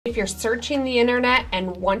If you're searching the internet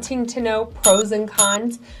and wanting to know pros and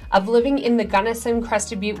cons of living in the Gunnison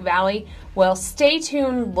Crested Butte Valley, well, stay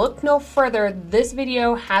tuned, look no further. This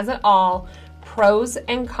video has it all, pros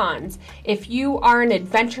and cons. If you are an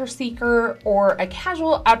adventure seeker or a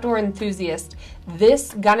casual outdoor enthusiast,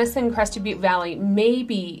 this Gunnison Crested Butte Valley may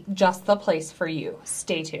be just the place for you.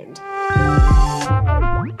 Stay tuned.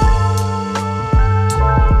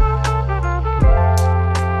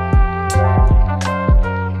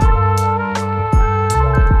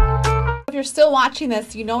 If you're still watching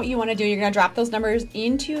this, you know what you want to do. You're going to drop those numbers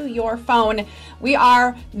into your phone. We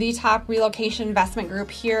are the top relocation investment group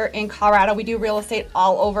here in Colorado. We do real estate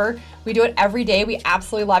all over. We do it every day. We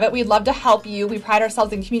absolutely love it. We'd love to help you. We pride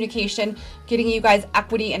ourselves in communication, getting you guys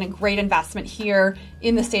equity and a great investment here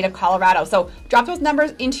in the state of Colorado. So drop those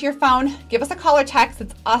numbers into your phone. Give us a call or text.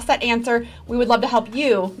 It's us that answer. We would love to help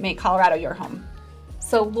you make Colorado your home.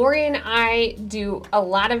 So Laurie and I do a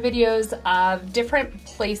lot of videos of different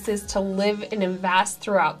places to live and invest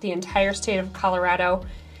throughout the entire state of Colorado.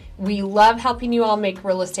 We love helping you all make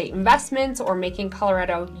real estate investments or making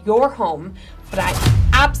Colorado your home. But I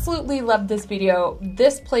absolutely love this video.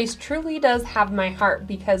 This place truly does have my heart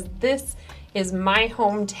because this is my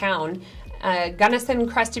hometown. Gunnison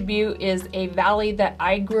Crested Butte is a valley that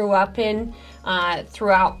I grew up in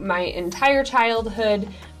throughout my entire childhood.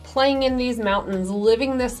 Playing in these mountains,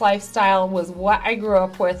 living this lifestyle was what I grew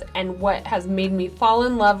up with and what has made me fall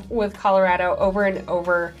in love with Colorado over and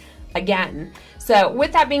over again. So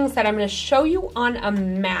with that being said, I'm going to show you on a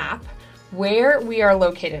map where we are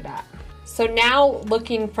located at. So now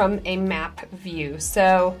looking from a map view.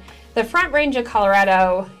 So the Front Range of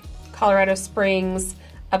Colorado, Colorado Springs,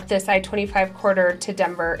 up this I-25 corridor to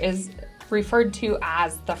Denver is referred to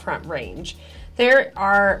as the Front Range. There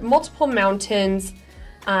are multiple mountains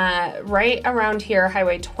right around here,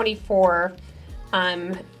 Highway 24,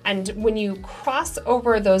 and when you cross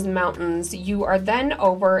over those mountains, you are then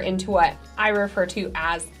over into what I refer to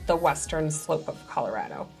as the western slope of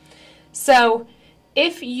Colorado. So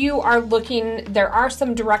if you are looking, there are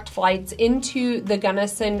some direct flights into the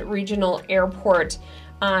Gunnison Regional Airport,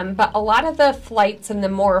 but a lot of the flights and the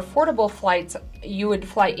more affordable flights, you would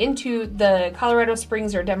fly into the Colorado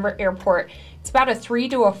Springs or Denver Airport. It's about a 3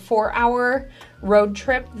 to a 4 hour road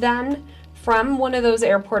trip then from one of those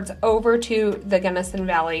airports over to the Gunnison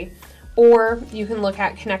Valley, or you can look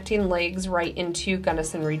at connecting legs right into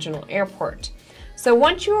Gunnison Regional Airport. So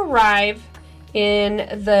once you arrive in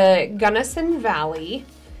the Gunnison Valley,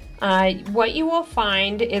 what you will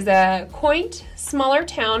find is a quaint, smaller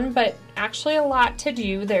town, but actually a lot to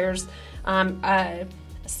do. There's a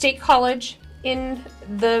state college in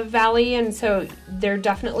the valley, and so there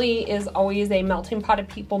definitely is always a melting pot of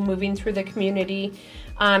people moving through the community.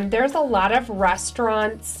 There's a lot of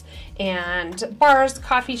restaurants and bars,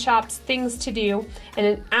 coffee shops, things to do,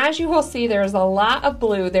 and as you will see, there's a lot of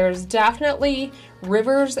blue. There's definitely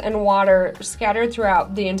rivers and water scattered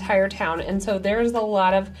throughout the entire town, and so there's a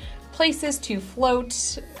lot of places to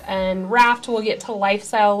float and raft. We'll get to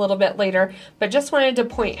lifestyle a little bit later, but just wanted to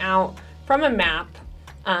point out from a map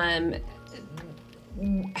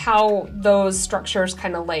how those structures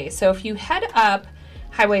kind of lay. So if you head up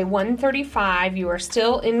Highway 135, you are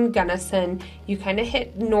still in Gunnison. You kind of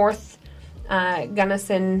hit north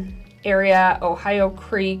Gunnison area, Ohio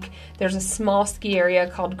Creek. There's a small ski area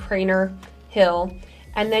called Craner Hill.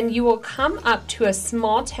 And then you will come up to a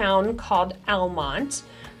small town called Almont.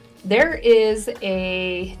 There is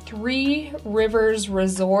a Three Rivers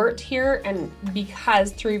resort here, and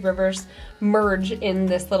because Three Rivers merge in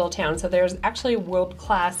this little town, so there's actually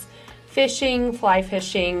world-class fishing, fly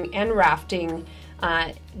fishing, and rafting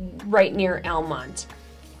right near Almont.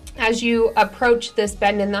 As you approach this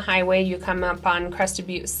bend in the highway, you come up on Crested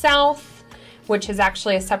Butte South, which is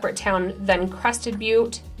actually a separate town than Crested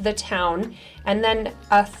Butte, the town, and then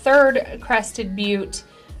a third Crested Butte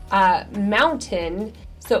mountain.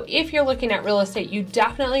 So if you're looking at real estate, you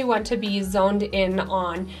definitely want to be zoned in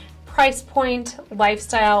on price point,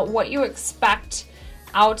 lifestyle, what you expect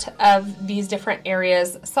out of these different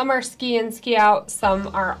areas. Some are ski in, ski out, some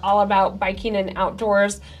are all about biking and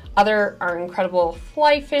outdoors, other are incredible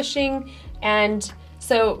fly fishing. And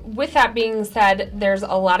so with that being said, there's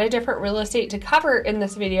a lot of different real estate to cover in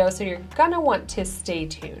this video, so you're gonna want to stay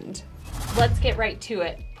tuned. Let's get right to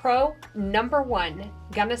it. Pro number one,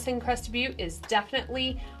 Gunnison Crested Butte is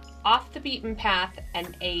definitely off the beaten path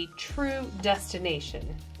and a true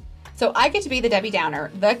destination. So I get to be the Debbie Downer,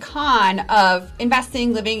 the con of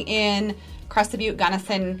investing, living in Crested Butte,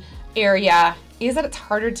 Gunnison area. is that it's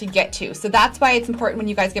harder to get to. So that's why it's important when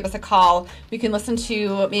you guys give us a call. We can listen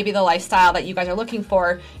to maybe the lifestyle that you guys are looking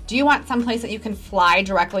for. Do you want someplace that you can fly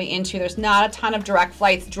directly into? There's not a ton of direct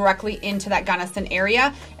flights directly into that Gunnison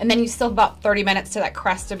area. And then you still have about 30 minutes to that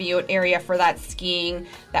Crested Butte area for that skiing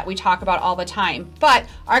that we talk about all the time. But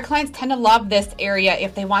our clients tend to love this area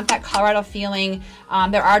if they want that Colorado feeling.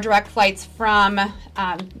 There are direct flights from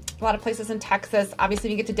a lot of places in Texas. Obviously,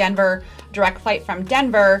 you get to Denver, direct flight from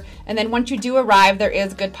Denver. And then once you do arrive, there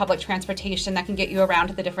is good public transportation that can get you around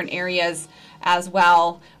to the different areas as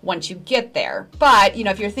well once you get there. But, you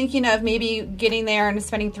know, if you're thinking of maybe getting there and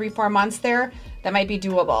spending 3-4 months there, that might be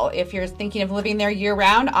doable. If you're thinking of living there year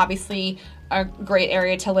round, obviously a great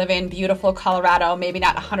area to live in, beautiful Colorado, maybe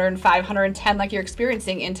not 105, 110 like you're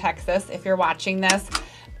experiencing in Texas if you're watching this.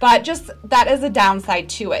 But just that is a downside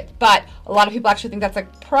to it. But a lot of people actually think that's a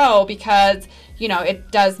pro because, you know,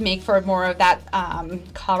 it does make for more of that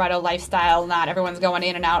Colorado lifestyle. Not everyone's going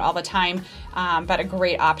in and out all the time, but a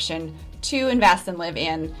great option to invest and live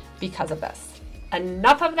in because of this.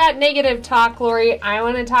 Enough of that negative talk, Lori. I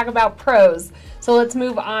want to talk about pros. So let's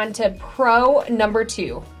move on to pro number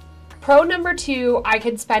 2. Pro number 2, I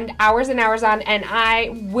could spend hours and hours on, and I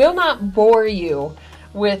will not bore you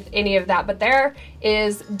with any of that, but there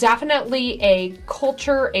is definitely a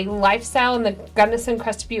culture, a lifestyle in the Gunnison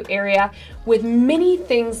Crested Butte area with many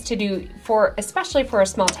things to do for, especially for a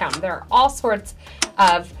small town. There are all sorts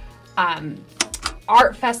of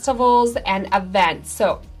art festivals and events.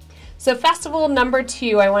 So festival number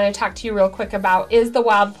 2 I want to talk to you real quick about is the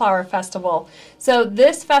Wildflower Festival. So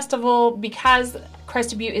this festival, because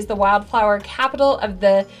Crested Butte is the wildflower capital of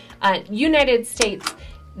the United States,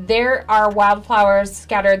 there are wildflowers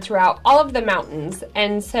scattered throughout all of the mountains,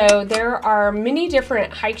 and so there are many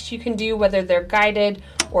different hikes you can do, whether they're guided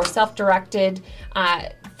or self-directed,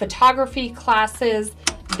 photography classes.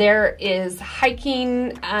 There is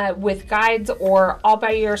hiking with guides or all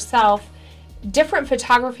by yourself, different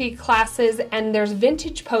photography classes, and there's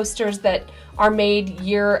vintage posters that are made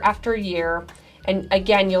year after year. And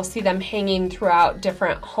again, you'll see them hanging throughout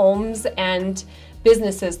different homes and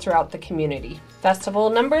businesses throughout the community. Festival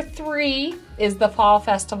number 3 is the Fall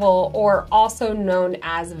Festival, or also known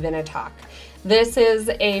as Vinitoc. This is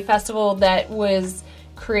a festival that was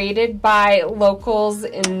created by locals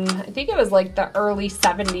in, I think it was like the early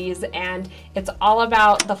 70s, and it's all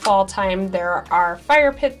about the fall time. There are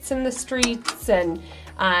fire pits in the streets, and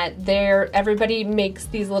everybody makes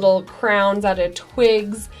these little crowns out of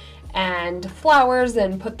twigs and flowers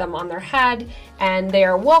and put them on their head, and they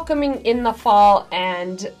are welcoming in the fall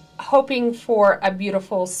and hoping for a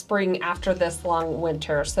beautiful spring after this long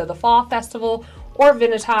winter. So the Fall Festival or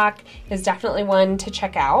Vinitoc is definitely one to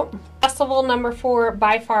check out. Festival number 4,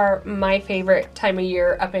 by far my favorite time of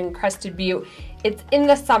year up in Crested Butte. It's in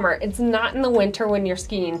the summer. It's not in the winter when you're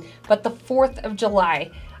skiing, but the 4th of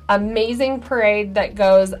July. Amazing parade that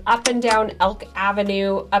goes up and down Elk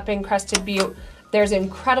Avenue up in Crested Butte. There's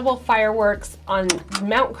incredible fireworks on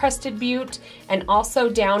Mount Crested Butte and also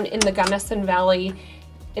down in the Gunnison Valley.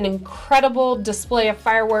 An incredible display of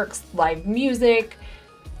fireworks, live music,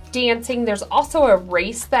 dancing. There's also a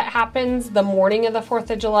race that happens the morning of the 4th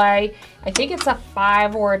of July. I think it's a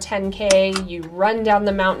 5 or a 10K. You run down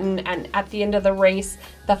the mountain, and at the end of the race,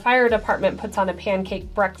 the fire department puts on a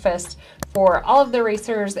pancake breakfast for all of the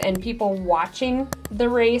racers and people watching the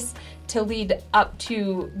race to lead up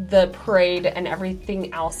to the parade and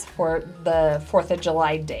everything else for the 4th of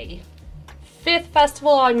July day. 5th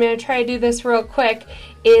festival, I'm going to try to do this real quick,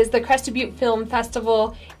 is the Crested Butte Film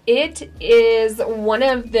Festival. It is one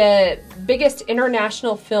of the biggest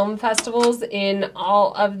international film festivals in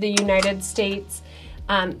all of the United States.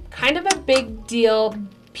 Kind of a big deal.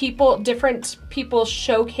 Different people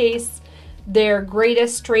showcase their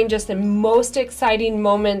greatest, strangest, and most exciting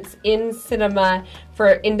moments in cinema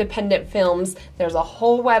for independent films. There's a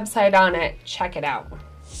whole website on it. Check it out.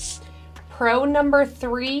 Pro number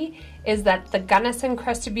 3 is that the Gunnison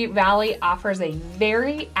Crested Butte Valley offers a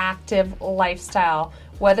very active lifestyle.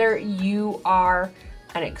 Whether you are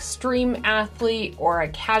an extreme athlete or a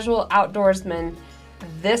casual outdoorsman,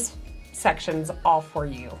 this section's all for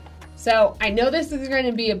you. So I know this is going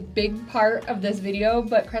to be a big part of this video,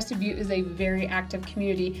 but Crested Butte is a very active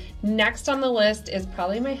community. Next on the list is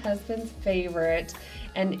probably my husband's favorite,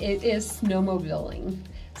 and it is snowmobiling.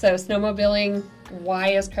 So snowmobiling,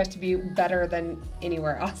 why is Crested Butte better than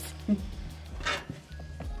anywhere else?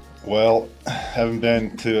 Well, haven't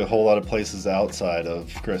been to a whole lot of places outside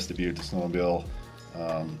of Crested Butte to snowmobile.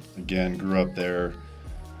 Again, grew up there,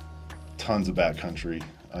 tons of backcountry.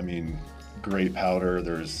 I mean, great powder.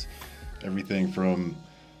 There's everything from,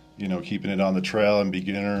 you know, keeping it on the trail and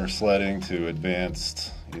beginner sledding to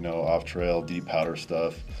advanced, you know, off-trail, deep powder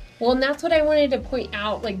stuff. Well, and that's what I wanted to point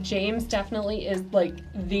out. Like, James definitely is like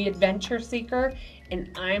the adventure seeker,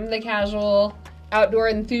 and I'm the casual outdoor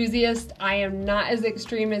enthusiast. I am not as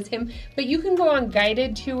extreme as him, but you can go on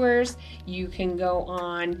guided tours. You can go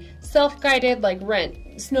on self-guided, like rent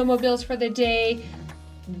snowmobiles for the day.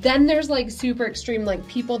 Then there's like super extreme, like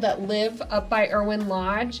people that live up by Irwin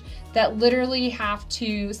Lodge that literally have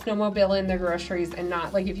to snowmobile in their groceries and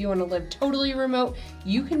not. Like, if you want to live totally remote,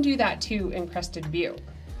 you can do that too in Crested Butte.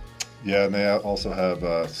 Yeah, and they also have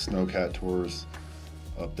snowcat tours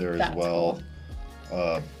up there as well.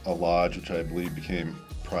 Cool. A lodge, which I believe became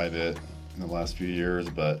private in the last few years,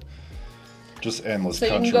 but just endless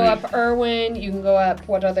country. So you can go up Irwin, you can go up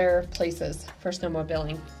what other places for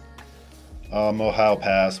snowmobiling? Ohio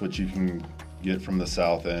Pass, which you can get from the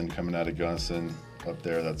south end coming out of Gunnison up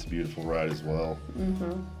there. That's a beautiful ride as well.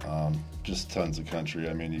 Mm-hmm. Just tons of country.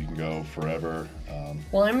 I mean, you can go forever.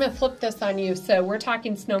 Well, I'm going to flip this on you. So we're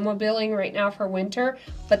talking snowmobiling right now for winter,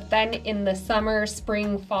 but then in the summer,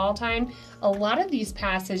 spring, fall time, a lot of these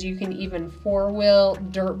passes you can even four-wheel,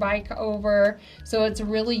 dirt bike over. So it's a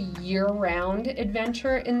really year-round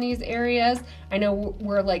adventure in these areas. I know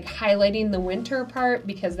we're like highlighting the winter part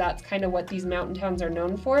because that's kind of what these mountain towns are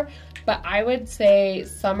known for, but I would say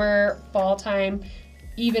summer, fall time,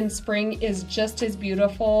 even spring is just as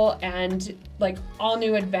beautiful, and like all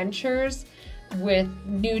new adventures with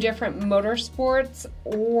new different motorsports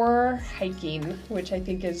or hiking, which I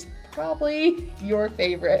think is probably your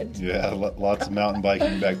favorite. Yeah, lots of mountain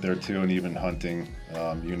biking back there too, and even hunting.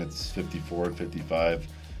 Units 54 and 55,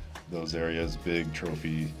 those areas, big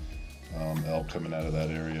trophy elk coming out of that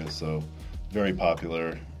area. So very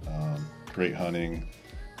popular, great hunting.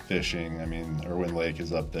 Fishing. I mean, Irwin Lake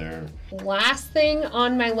is up there. Last thing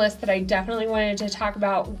on my list that I definitely wanted to talk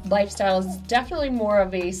about, lifestyle, is definitely more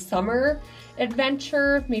of a summer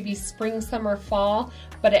adventure, maybe spring, summer, fall,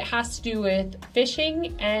 but it has to do with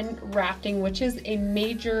fishing and rafting, which is a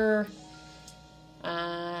major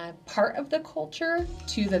part of the culture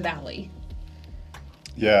to the valley.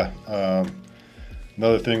 Yeah.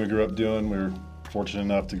 Another thing we grew up doing, we were fortunate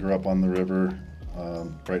enough to grow up on the river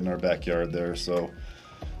right in our backyard there, so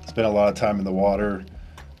spent a lot of time in the water,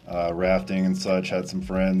 rafting and such, had some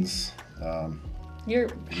friends. Your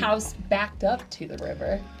house backed up to the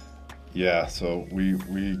river. Yeah, so we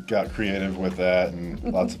got creative with that, and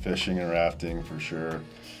lots of fishing and rafting for sure.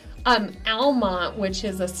 Almont, which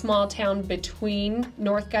is a small town between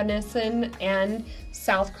North Gunnison and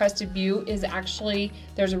South Crested Butte, is actually,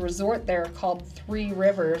 there's a resort there called Three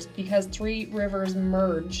Rivers because Three Rivers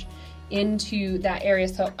merge into that area.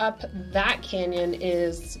 So up that canyon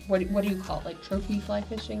is, what do you call it, like trophy fly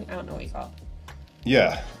fishing? I don't know what you call it.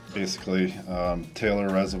 Yeah, basically Taylor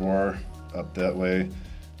Reservoir up that way.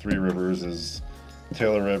 Three Rivers is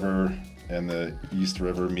Taylor River and the East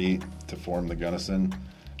River meet to form the Gunnison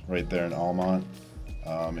right there in Almont,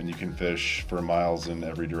 and you can fish for miles in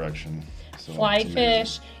every direction. So fly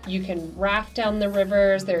fish, you can raft down the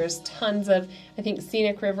rivers. There's tons of, I think,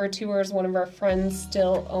 scenic river tours one of our friends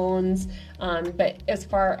still owns. But as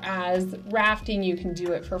far as rafting, you can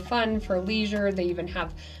do it for fun, for leisure. They even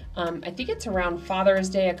have, I think it's around Father's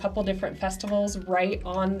Day, a couple different festivals right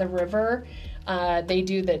on the river. They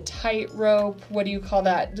do the tightrope, what do you call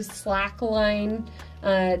that, the slack line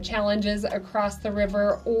challenges across the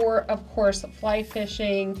river, or of course fly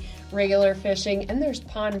fishing, regular fishing, and there's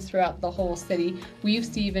ponds throughout the whole city. We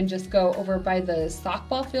used to even just go over by the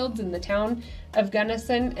softball fields in the town of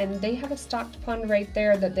Gunnison, and they have a stocked pond right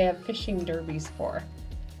there that they have fishing derbies for.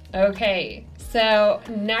 Okay, so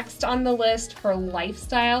next on the list for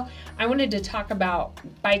lifestyle, I wanted to talk about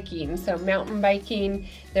biking. So mountain biking,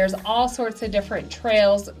 there's all sorts of different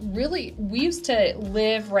trails. Really, we used to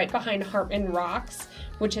live right behind Hartman Rocks,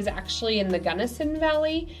 which is actually in the Gunnison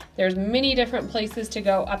Valley. There's many different places to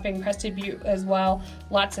go up in Crested Butte as well.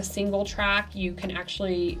 Lots of single track. You can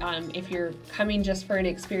actually, if you're coming just for an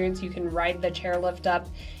experience, you can ride the chairlift up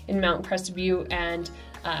in Mount Crested Butte and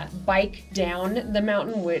bike down the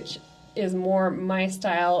mountain, which is more my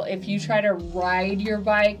style. If you try to ride your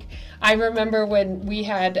bike, I remember when we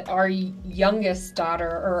had our youngest daughter,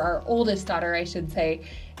 or our oldest daughter, I should say,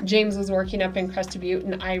 James was working up in Crested Butte,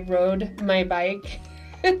 and I rode my bike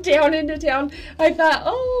down into town. I thought,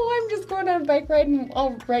 oh, I'm just going on a bike ride and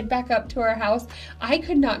I'll ride back up to our house. I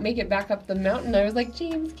could not make it back up the mountain. I was like,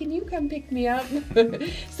 James, can you come pick me up?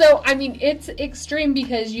 So, I mean, it's extreme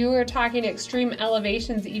because you are talking extreme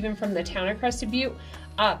elevations even from the town of Crested Butte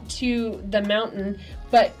up to the mountain.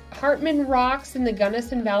 But Hartman Rocks in the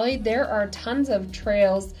Gunnison Valley, there are tons of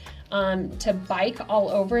trails to bike all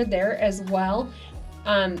over there as well.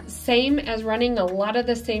 Same as running, a lot of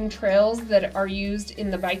the same trails that are used in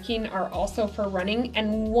the biking are also for running.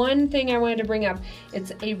 And one thing I wanted to bring up,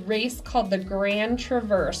 it's a race called the Grand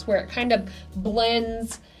Traverse, where it kind of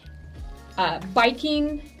blends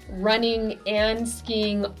biking, running, and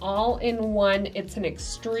skiing all in one. It's an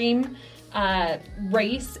extreme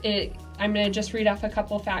race. I'm going to just read off a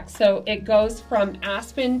couple facts. So it goes from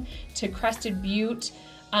Aspen to Crested Butte,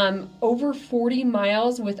 over 40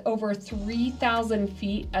 miles with over 3,000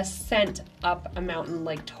 feet ascent up a mountain,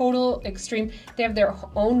 like total extreme. They have their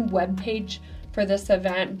own webpage for this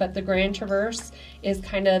event, but the Grand Traverse is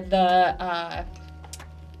kind of the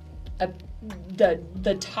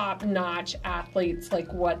top-notch athletes,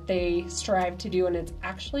 like what they strive to do, and it's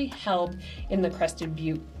actually held in the Crested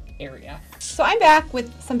Butte area. So I'm back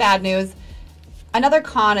with some bad news. Another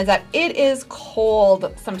con is that it is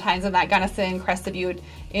cold sometimes in that Gunnison Crested Butte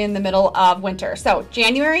in the middle of winter. So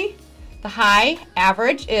January, the high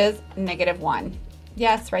average is -1.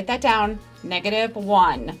 Yes, write that down,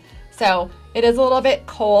 -1. So it is a little bit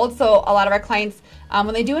cold. So a lot of our clients,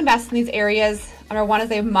 when they do invest in these areas, number one is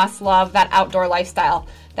they must love that outdoor lifestyle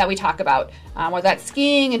that we talk about. Whether that's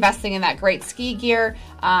skiing, investing in that great ski gear,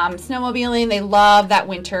 snowmobiling, they love that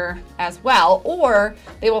winter as well. Or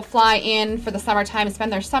they will fly in for the summertime and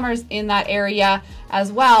spend their summers in that area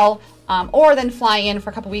as well. Or then fly in for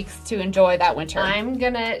a couple weeks to enjoy that winter. I'm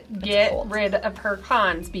gonna get rid of her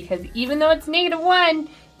cons because even though it's -1,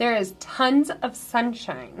 there is tons of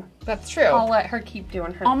sunshine. That's true. I'll let her keep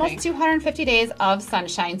doing her Almost thing. 250 days of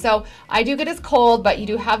sunshine. So I do get as cold, but you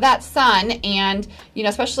do have that sun, and you know,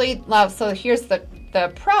 especially so here's the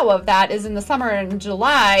pro of that is in the summer in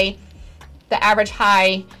July, the average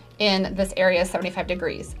high in this area is 75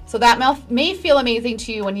 degrees. So that may feel amazing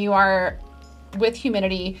to you when you are with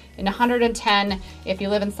humidity in 110. If you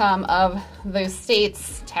live in some of those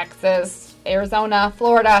states, Texas, Arizona,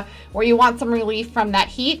 Florida, where you want some relief from that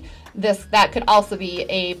heat, that could also be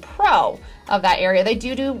a pro of that area. They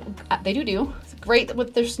do it's great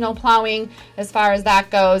with their snow plowing as far as that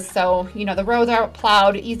goes. So you know, the roads are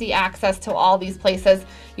plowed, easy access to all these places.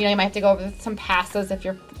 You know, you might have to go over some passes if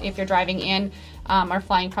you're driving in or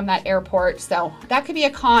flying from that airport. So that could be a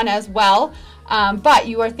con as well. But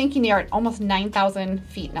you are thinking you're at almost 9,000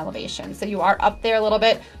 feet in elevation, so you are up there a little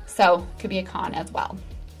bit. So could be a con as well.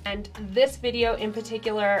 And this video in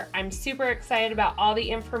particular, I'm super excited about all the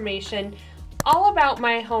information all about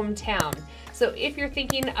my hometown. So if you're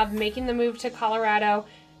thinking of making the move to Colorado,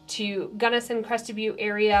 to Gunnison, Crested Butte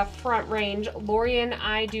area, Front Range, Laurie and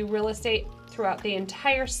I do real estate throughout the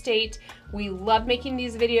entire state. We love making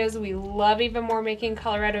these videos. We love even more making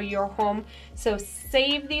Colorado your home. So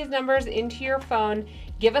save these numbers into your phone.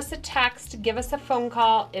 Give us a text, give us a phone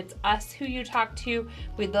call. It's us who you talk to.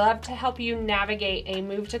 We'd love to help you navigate a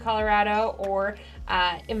move to Colorado or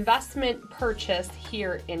investment purchase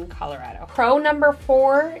here in Colorado. Pro number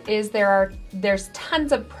 4 is there's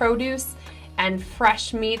tons of produce and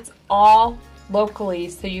fresh meats all locally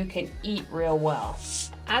so you can eat real well.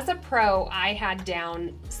 As a pro, I had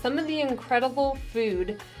down some of the incredible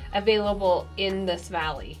food available in this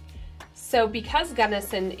valley. So because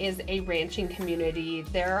Gunnison is a ranching community,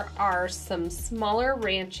 there are some smaller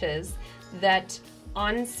ranches that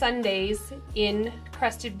on Sundays in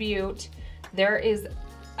Crested Butte, there is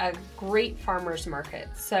a great farmer's market.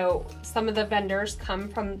 So some of the vendors come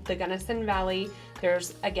from the Gunnison Valley.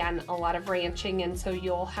 There's, again, a lot of ranching, and so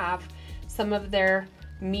you'll have some of their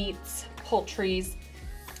meats, poultries.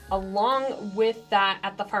 Along with that,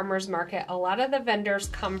 at the farmer's market, a lot of the vendors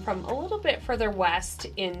come from a little bit further west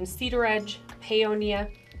in Cedar Edge, Paonia,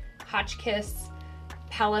 Hotchkiss,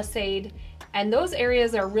 Palisade, and those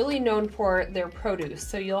areas are really known for their produce.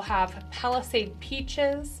 So you'll have Palisade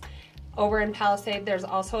peaches. Over in Palisade, there's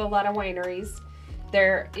also a lot of wineries.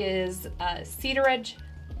 There is Cedar Edge.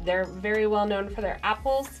 They're very well known for their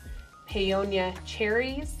apples, Paonia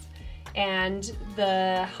cherries, and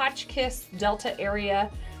the Hotchkiss Delta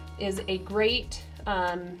area is a great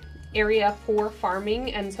area for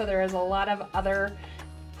farming, and so there is a lot of other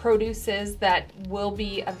produces that will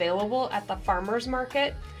be available at the farmer's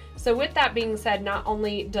market. So with that being said, not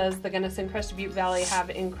only does the Gunnison Crested Butte Valley have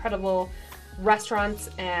incredible restaurants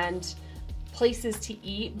and places to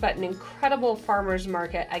eat, but an incredible farmer's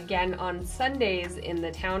market again on Sundays in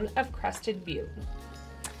the town of Crested Butte.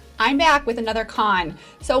 I'm back with another con.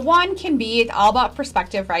 So one can be, it's all about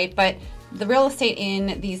perspective, right? But the real estate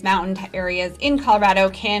in these mountain areas in Colorado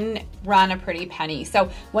can run a pretty penny. So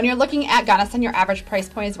when you're looking at Gunnison, your average price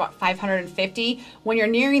point is about $550. When you're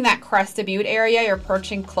nearing that Crested Butte area, you're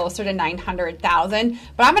approaching closer to $900,000.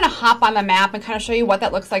 But I'm going to hop on the map and kind of show you what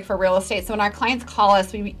that looks like for real estate. So when our clients call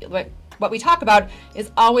us, what we talk about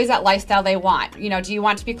is always that lifestyle they want. You know, do you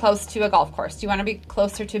want to be close to a golf course? Do you want to be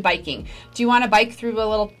closer to biking? Do you want to bike through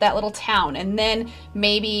that little town and then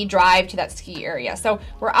maybe drive to that ski area? So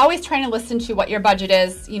we're always trying to listen to what your budget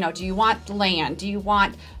is. You know, do you want land? Do you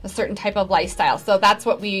want a certain type of lifestyle? So that's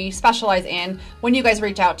what we specialize in. When you guys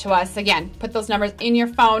reach out to us, again, put those numbers in your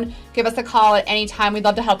phone. Give us a call at any time. We'd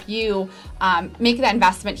love to help you make that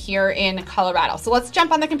investment here in Colorado. So let's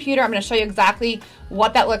jump on the computer. I'm going to show you exactly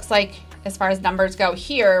what that looks like as far as numbers go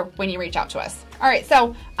here when you reach out to us. All right,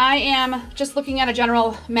 so I am just looking at a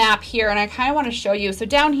general map here, and I kind of want to show you. So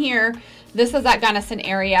down here, this is that Gunnison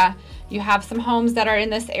area. You have some homes that are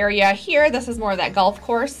in this area here. This is more of that golf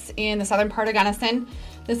course in the southern part of Gunnison.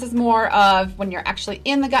 This is more of when you're actually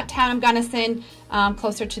in the gut town of Gunnison,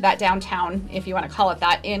 closer to that downtown, if you want to call it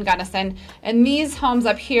that, in Gunnison. And these homes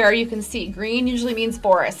up here, you can see green usually means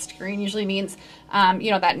forest. Green usually means,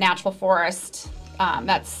 you know, that natural forest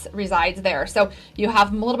that resides there. So you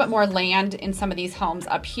have a little bit more land in some of these homes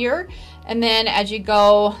up here. And then as you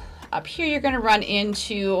go up here, you're going to run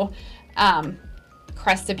into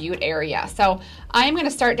Crested Butte area. So I'm going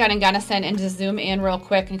to start down in Gunnison and just zoom in real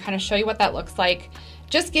quick and kind of show you what that looks like.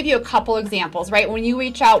 Just give you a couple examples, right? When you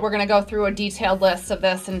reach out, we're going to go through a detailed list of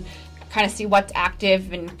this and kind of see what's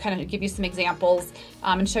active and kind of give you some examples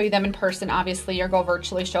and show you them in person, obviously, or go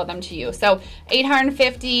virtually show them to you. So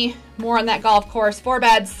 850 more on that golf course, 4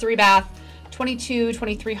 beds, 3 bath,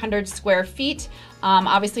 2,300 square feet,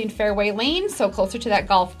 obviously in fairway lane, so closer to that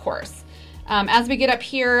golf course. As we get up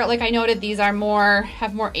here, like I noted, these are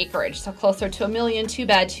have more acreage, so closer to 1 million, 2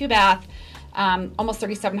 bed, 2 bath, almost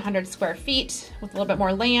 3,700 square feet with a little bit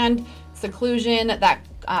more land, seclusion, that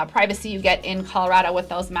privacy you get in Colorado with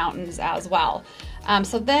those mountains as well.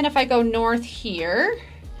 So then if I go north here,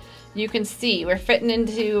 you can see we're fitting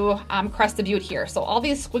into Crested Butte here. So all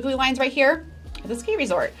these squiggly lines right here is a ski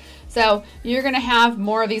resort. So you're going to have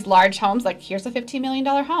more of these large homes, like here's a $15 million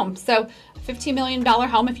home. So a $15 million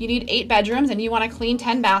home, if you need 8 bedrooms and you want to clean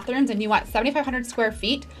 10 bathrooms and you want 7,500 square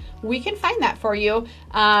feet, we can find that for you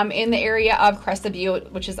in the area of Crested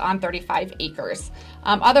Butte, which is on 35 acres.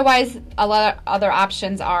 Otherwise, a lot of other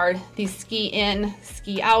options are these ski in,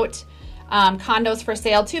 ski out, condos for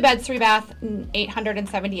sale, 2 beds, 3 bath,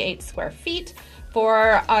 878 square feet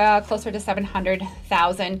for closer to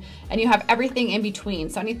 $700,000, and you have everything in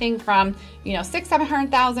between. So anything from, you know,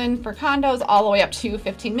 $600,000-700,000 for condos, all the way up to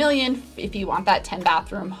 $15 million if you want that 10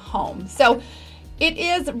 bathroom home. So it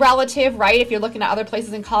is relative, right? If you're looking at other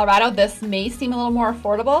places in Colorado, this may seem a little more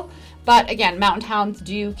affordable, but again, mountain towns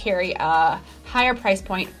do carry a higher price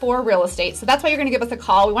point for real estate. So that's why you're going to give us a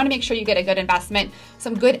call. We want to make sure you get a good investment,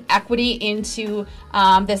 some good equity into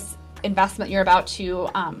this investment you're about to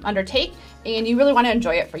undertake, and you really want to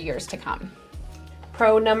enjoy it for years to come.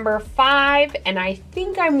 Pro number 5, and I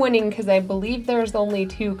think I'm winning because I believe there's only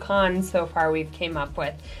 2 cons so far we've came up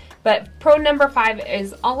with. But pro number 5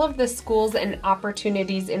 is all of the schools and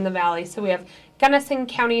opportunities in the valley. So we have Gunnison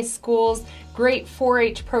County schools, great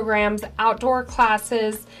 4-H programs, outdoor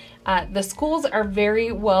classes. The schools are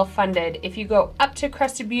very well funded. If you go up to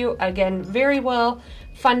Crested Butte, again, very well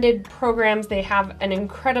funded programs. They have an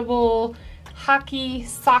incredible hockey,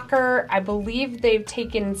 soccer. I believe they've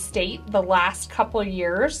taken state the last couple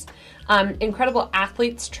years. Incredible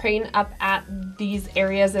athletes train up at these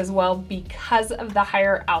areas as well because of the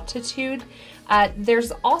higher altitude.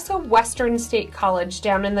 There's also Western State College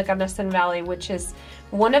down in the Gunnison Valley, which is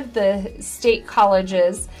one of the state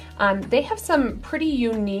colleges. They have some pretty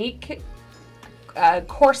unique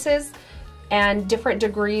courses and different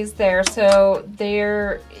degrees there. So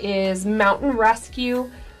there is mountain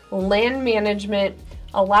rescue, land management,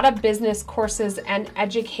 a lot of business courses and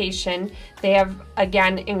education. They have,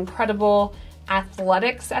 again, incredible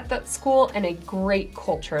athletics at that school and a great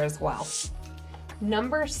culture as well.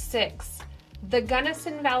 Number 6, the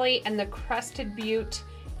Gunnison Valley and the Crested Butte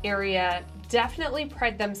area definitely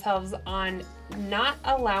pride themselves on not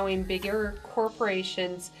allowing bigger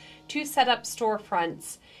corporations to set up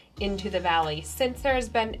storefronts into the valley. Since there has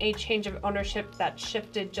been a change of ownership that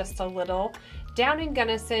shifted just a little, down in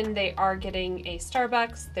Gunnison, they are getting a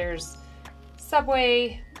Starbucks, there's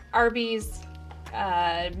Subway, Arby's,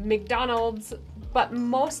 McDonald's, but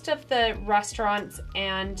most of the restaurants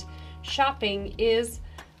and shopping is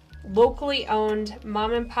locally owned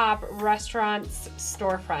mom and pop restaurants,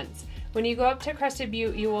 storefronts. When you go up to Crested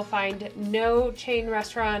Butte, you will find no chain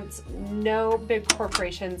restaurants, no big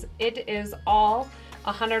corporations. It is all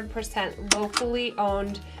 100% locally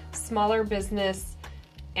owned, smaller business,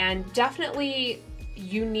 and definitely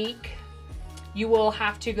unique. You will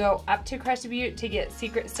have to go up to Crested Butte to get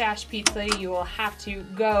Secret Stash Pizza. You will have to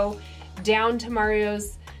go down to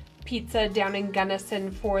Mario's Pizza down in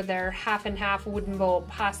Gunnison for their half and half wooden bowl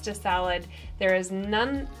pasta salad. There is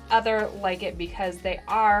none other like it because they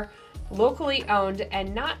are locally owned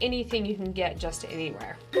and not anything you can get just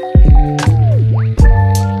anywhere.